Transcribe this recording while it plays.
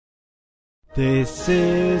This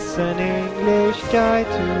is an English guide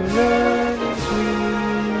to learning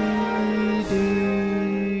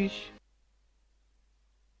Swedish.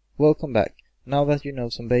 Welcome back. Now that you know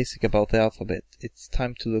some basic about the alphabet, it's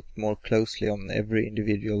time to look more closely on every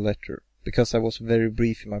individual letter, because I was very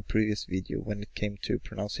brief in my previous video when it came to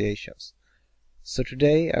pronunciations. So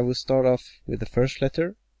today I will start off with the first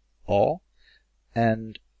letter, A,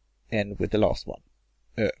 and end with the last one,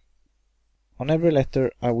 Ö. On every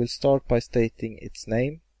letter I will start by stating its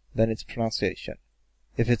name, then its pronunciation.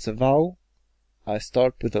 If it's a vowel, I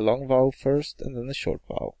start with the long vowel first and then the short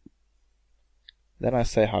vowel. Then I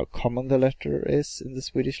say how common the letter is in the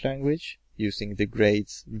Swedish language, using the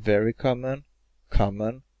grades very common,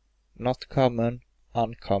 common, not common,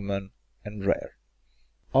 uncommon, and rare.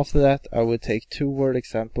 After that I will take 2 word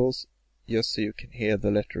examples, just so you can hear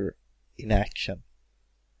the letter in action.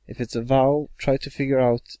 If it's a vowel, try to figure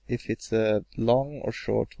out if it's a long or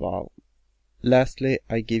short vowel. Lastly,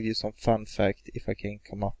 I give you some fun fact if I can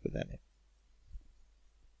come up with any.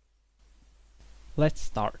 Let's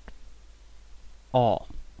start. A.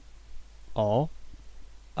 A.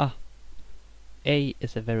 A. A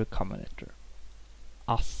is a very common letter.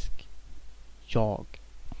 Ask. Jag.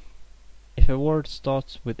 If a word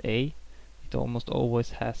starts with A, it almost always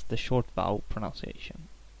has the short vowel pronunciation.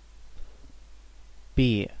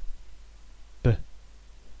 B. B.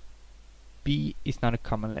 B is not a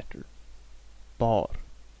common letter. Bar.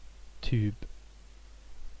 Tube.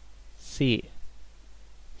 C.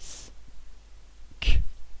 S. K.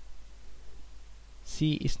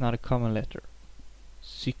 C is not a common letter.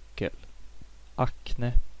 Cykel.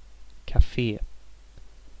 Acne. Café.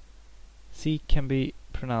 C can be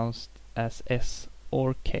pronounced as S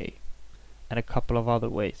or K, and a couple of other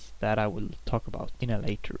ways that I will talk about in a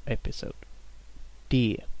later episode.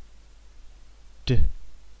 D. D.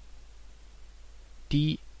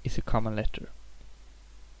 D is a common letter.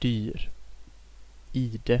 Dyr.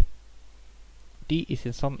 Ide. D is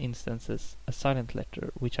in some instances a silent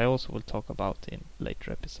letter, which I also will talk about in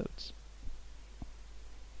later episodes.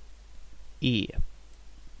 E.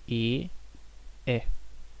 E. E.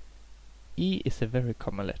 E is a very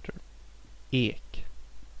common letter. Ek.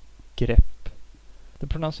 Grepp. The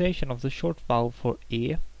pronunciation of the short vowel for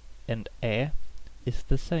E and Ä is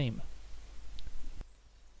the same.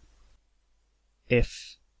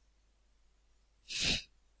 F. F.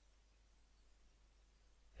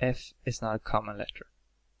 F is not a common letter.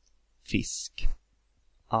 Fisk.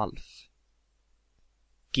 Alf.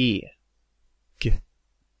 G. G.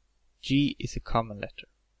 G is a common letter.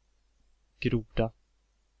 Groda.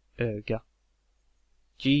 Öga.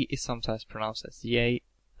 G is sometimes pronounced as J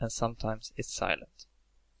and sometimes it's silent.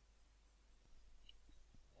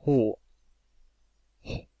 H.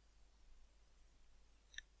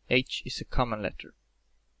 H is a common letter.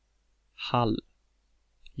 Hall.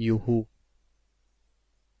 Joho.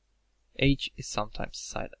 H is sometimes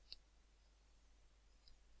silent.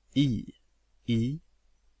 I. I.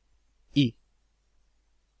 I.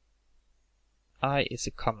 I is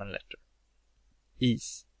a common letter.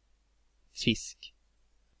 Is. Fisk.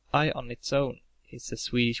 I on its own is a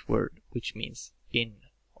Swedish word which means in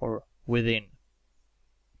or within.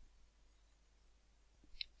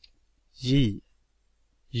 J.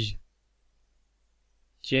 J.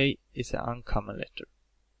 J is an uncommon letter.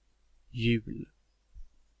 Jul.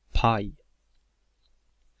 Paj.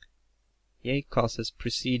 J causes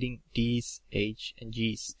preceding D's, H, and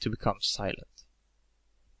G's to become silent.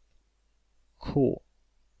 K.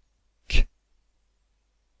 K.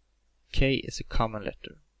 K is a common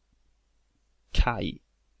letter. Kaj.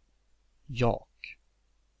 Jak.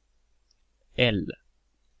 L.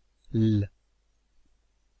 L.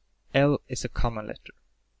 L is a common letter.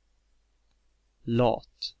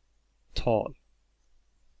 Lat. Tal.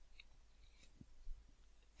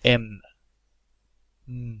 M.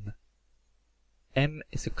 M. M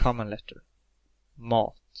is a common letter.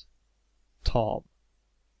 Mat. Tam.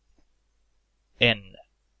 N.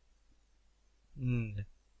 N.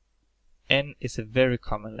 N is a very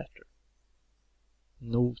common letter.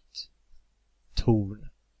 Not. Torn.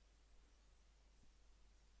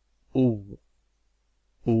 O.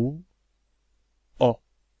 O. O.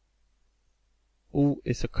 O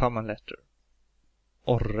is a common letter.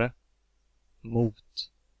 Orre. Mot.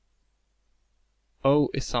 O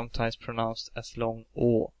is sometimes pronounced as long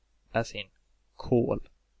O, as in kol.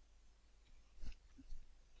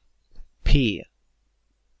 P.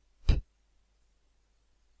 P.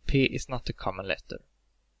 P is not a common letter.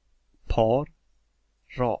 Par.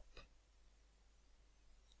 Rap.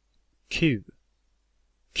 Q.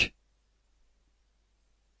 K.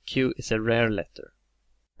 Q is a rare letter.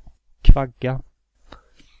 Kvagga.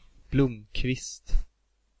 Blomqvist.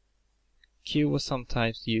 Q was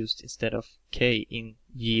sometimes used instead of K in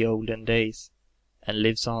ye olden days and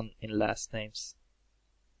lives on in last names.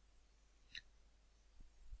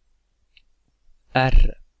 R.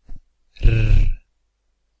 R.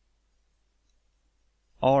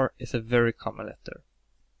 R is a very common letter.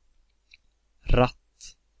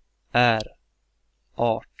 Ratt, är,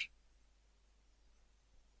 art.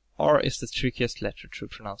 R is the trickiest letter to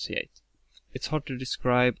pronunciate. It's hard to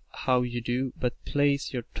describe how you do, but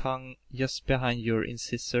place your tongue just behind your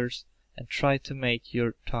incisors and try to make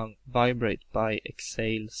your tongue vibrate by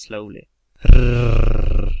exhale slowly.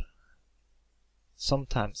 R.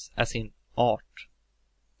 Sometimes, as in art,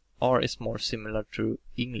 R is more similar to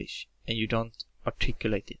English and you don't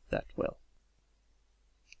articulate it that well.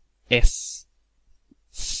 S.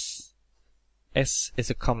 S. S is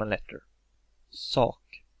a common letter. Sak.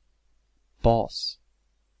 Bas.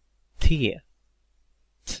 T.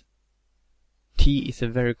 T. T is a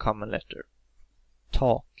very common letter.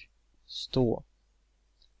 Tak. Stå.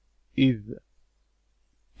 U.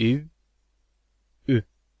 U. U.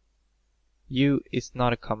 U is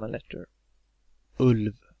not a common letter.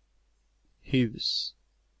 Ulv. Hus.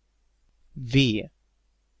 V.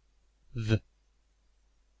 V.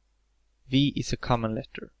 V is a common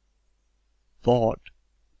letter. Vad.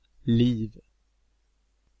 Liv.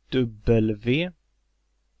 W.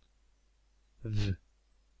 V.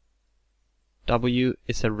 W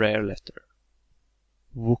is a rare letter.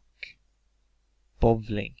 Wok.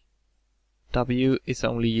 Bowling. W is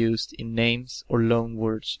only used in names or loan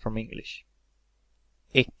words from English.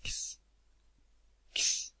 X.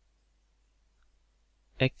 X.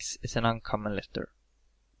 X is an uncommon letter.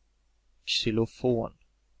 Xylophone.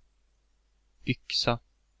 Yxa.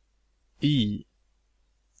 Y.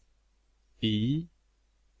 Y.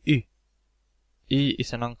 Y. Y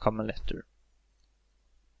is an uncommon letter.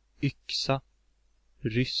 Yxa.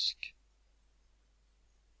 Rysk.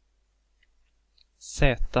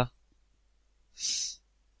 Z. S.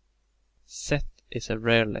 Z is a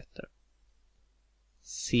rare letter.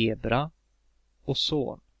 Zebra.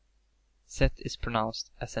 Ozon. Z is pronounced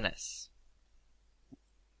as an S.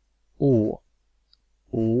 Å.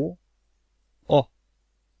 Å. Å.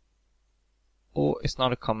 Å is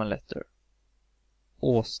not a common letter.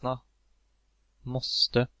 Åsna.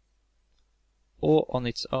 Måste. Å on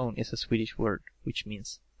its own is a Swedish word which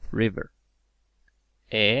means river.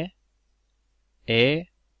 Ä. Ä.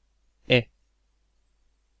 Ä.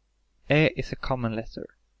 Ä is a common letter.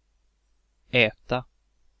 Äta.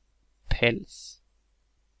 Päls.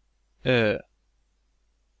 Ö.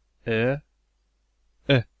 Ö.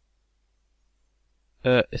 Ö.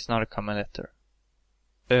 Ö is not a common letter.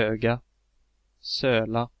 Öga.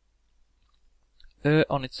 Söla. Ö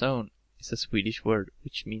on its own is a Swedish word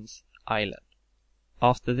which means island.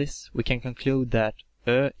 After this, we can conclude that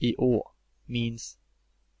Ö I Å means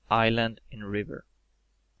island in river.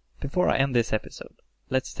 Before I end this episode,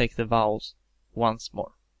 let's take the vowels once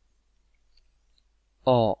more.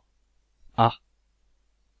 A. A.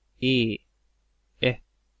 E. E.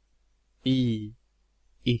 I.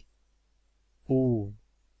 I. O.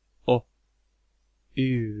 O.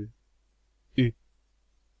 U. U.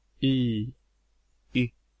 Y.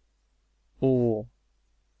 Y. Å.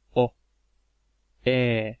 Å.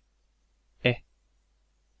 Ä. Ä.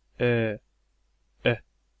 Ö. Ö.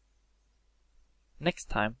 Next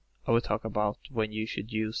time, I will talk about when you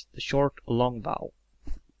should use the short or long vowel.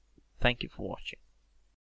 Thank you for watching.